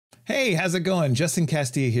Hey, how's it going? Justin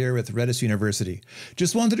Castilla here with Redis University.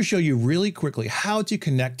 Just wanted to show you really quickly how to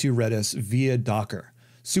connect to Redis via Docker.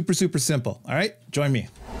 Super simple. All right, join me.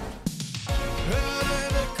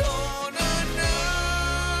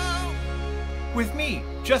 With me,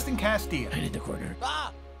 Justin Castilla. Right in the corner.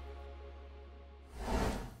 All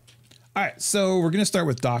right, so we're going to start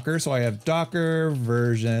with Docker. So I have Docker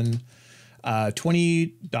version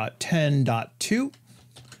 20.10.2.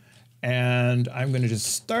 And I'm going to just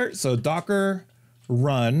start. So Docker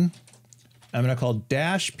run, I'm going to call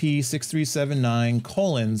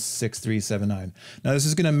 -p6379:6379. Now this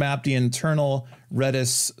is going to map the internal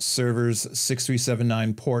Redis server's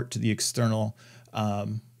 6379 port to the external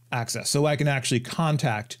access. So I can actually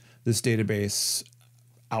contact this database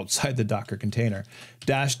outside the Docker container.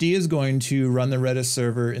 -d is going to run the Redis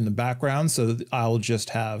server in the background. So I'll just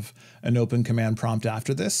have an open command prompt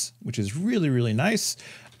after this, which is really nice.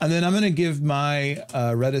 And then I'm going to give my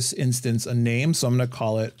Redis instance a name. So I'm going to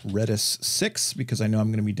call it Redis 6 because I know I'm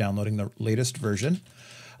going to be downloading the latest version.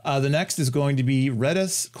 The next is going to be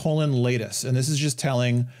Redis::latest. And this is just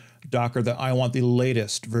telling Docker that I want the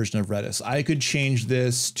latest version of Redis. I could change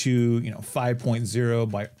this to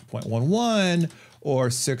 5.0.11 or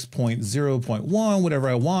 6.0.1, whatever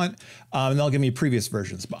I want. And they'll give me previous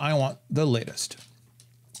versions, but I want the latest.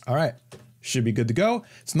 All right. Should be good to go.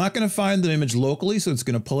 It's not going to find the image locally, so it's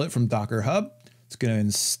going to pull it from Docker Hub. It's going to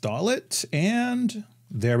install it, and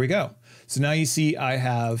there we go. So now you see I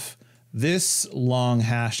have this long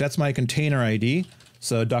hash. That's my container ID.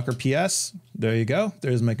 So Docker PS, there you go.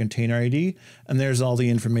 There's my container ID, and there's all the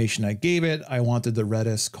information I gave it. I wanted the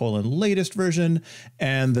Redis::latest version,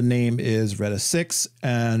 and the name is Redis 6,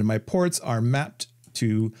 and my ports are mapped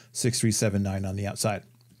to 6379 on the outside.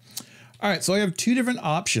 All right, so I have two different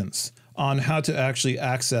options on how to actually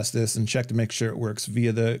access this and check to make sure it works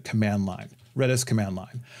via the command line, Redis command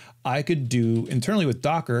line. I could do internally with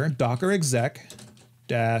Docker, docker exec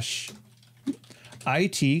 -it,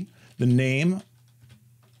 the name,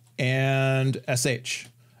 and sh.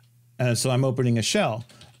 And so I'm opening a shell,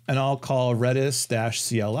 and I'll call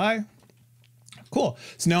Redis-CLI. Cool.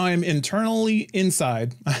 So now I'm internally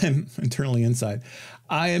inside.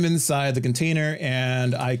 I am inside the container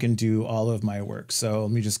and I can do all of my work. So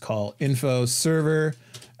let me just call info server,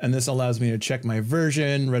 and this allows me to check my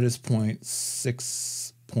version, Redis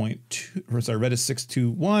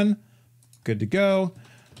 6.21, good to go.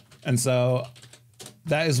 And so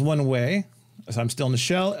that is one way. So I'm still in the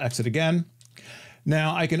shell, exit again.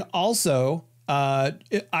 Now I can also, I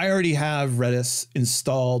already have Redis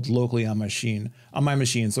installed locally on my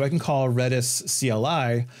machine. So I can call Redis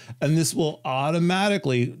CLI, and this will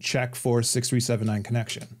automatically check for 6379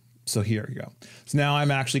 connection. So here you go. So now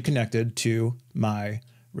I'm actually connected to my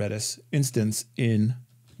Redis instance in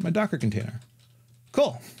my Docker container.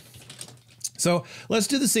 Cool. So let's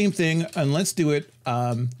do the same thing, and let's do it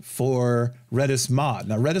for Redis Mod.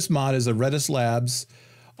 Now Redis Mod is a RedisLabs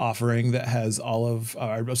offering that has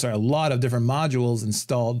a lot of different modules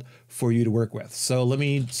installed for you to work with. So let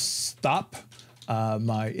me stop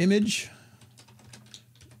my image,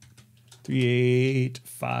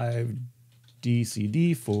 385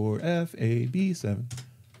 DCD 4FAB7.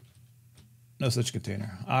 No such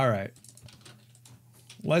container. All right.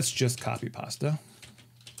 Let's just copy pasta.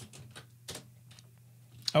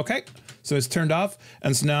 Okay, so it's turned off.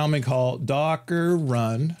 And so now I'm going to call docker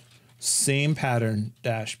run, same pattern,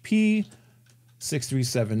 -p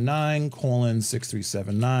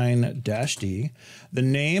 6379:6379-d. The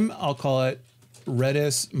name, I'll call it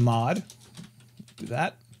Redis Mod. Do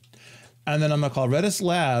that. And then I'm going to call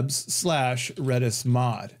RedisLabs/Redis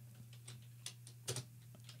Mod.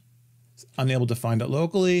 Unable to find it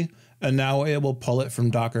locally, and now it will pull it from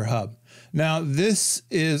Docker Hub. Now this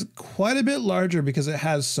is quite a bit larger because it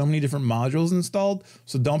has so many different modules installed.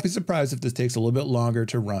 So don't be surprised if this takes a little bit longer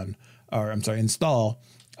to run, or install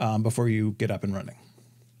before you get up and running.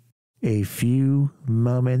 A few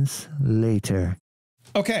moments later.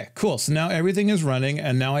 Okay, cool. So now everything is running,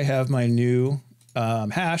 and now I have my new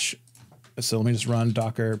hash. So let me just run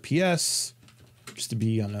docker ps just to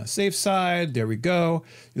be on the safe side. There we go.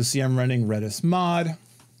 You'll see I'm running Redis Mod.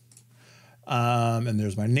 And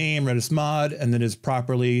there's my name, Redis Mod, and then it's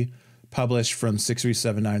properly published from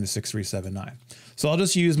 6379 to 6379. So I'll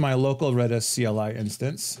just use my local Redis CLI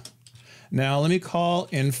instance. Now let me call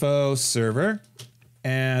info server,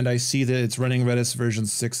 and I see that it's running Redis version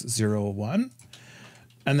 6.0.1.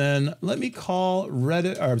 And then let me call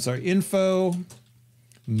info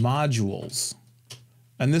modules.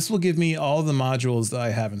 And this will give me all the modules that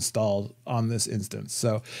I have installed on this instance.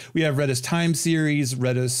 So we have Redis time series,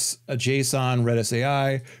 Redis JSON, Redis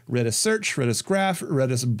AI, Redis search, Redis graph,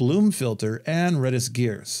 Redis bloom filter, and Redis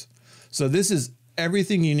gears. So this is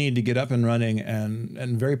everything you need to get up and running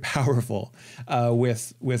and very powerful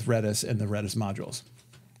with Redis and the Redis modules.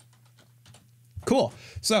 Cool.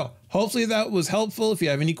 So hopefully that was helpful. If you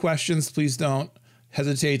have any questions, please don't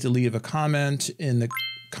hesitate to leave a comment in the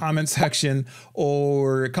comment section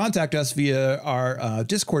or contact us via our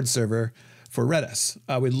Discord server for Redis.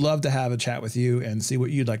 We'd love to have a chat with you and see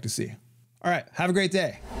what you'd like to see. All right. Have a great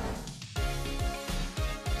day.